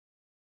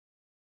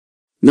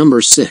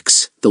Number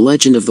 6. The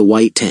Legend of the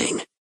White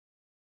Thang.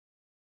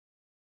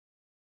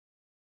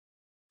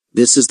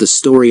 This is the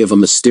story of a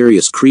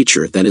mysterious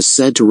creature that is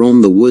said to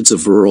roam the woods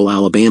of rural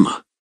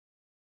Alabama.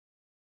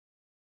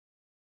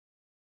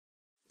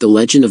 The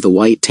legend of the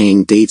White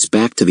Thang dates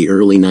back to the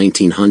early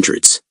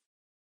 1900s.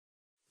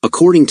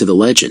 According to the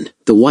legend,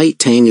 the White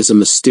Thang is a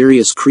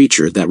mysterious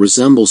creature that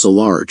resembles a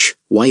large,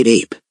 white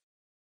ape.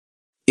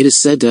 It is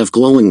said to have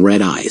glowing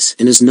red eyes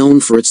and is known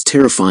for its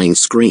terrifying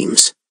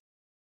screams.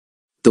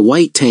 The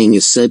White Thang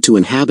is said to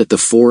inhabit the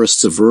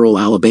forests of rural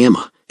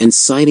Alabama, and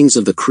sightings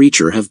of the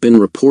creature have been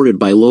reported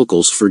by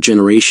locals for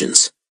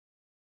generations.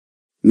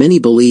 Many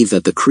believe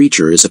that the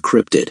creature is a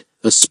cryptid,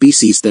 a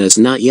species that has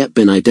not yet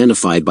been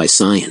identified by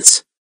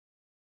science.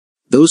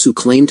 Those who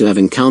claim to have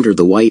encountered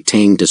the White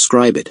Thang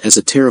describe it as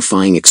a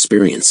terrifying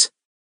experience.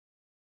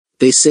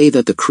 They say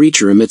that the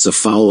creature emits a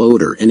foul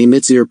odor and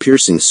emits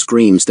ear-piercing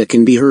screams that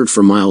can be heard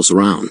for miles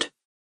around.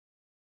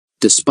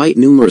 Despite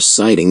numerous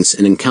sightings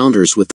and encounters with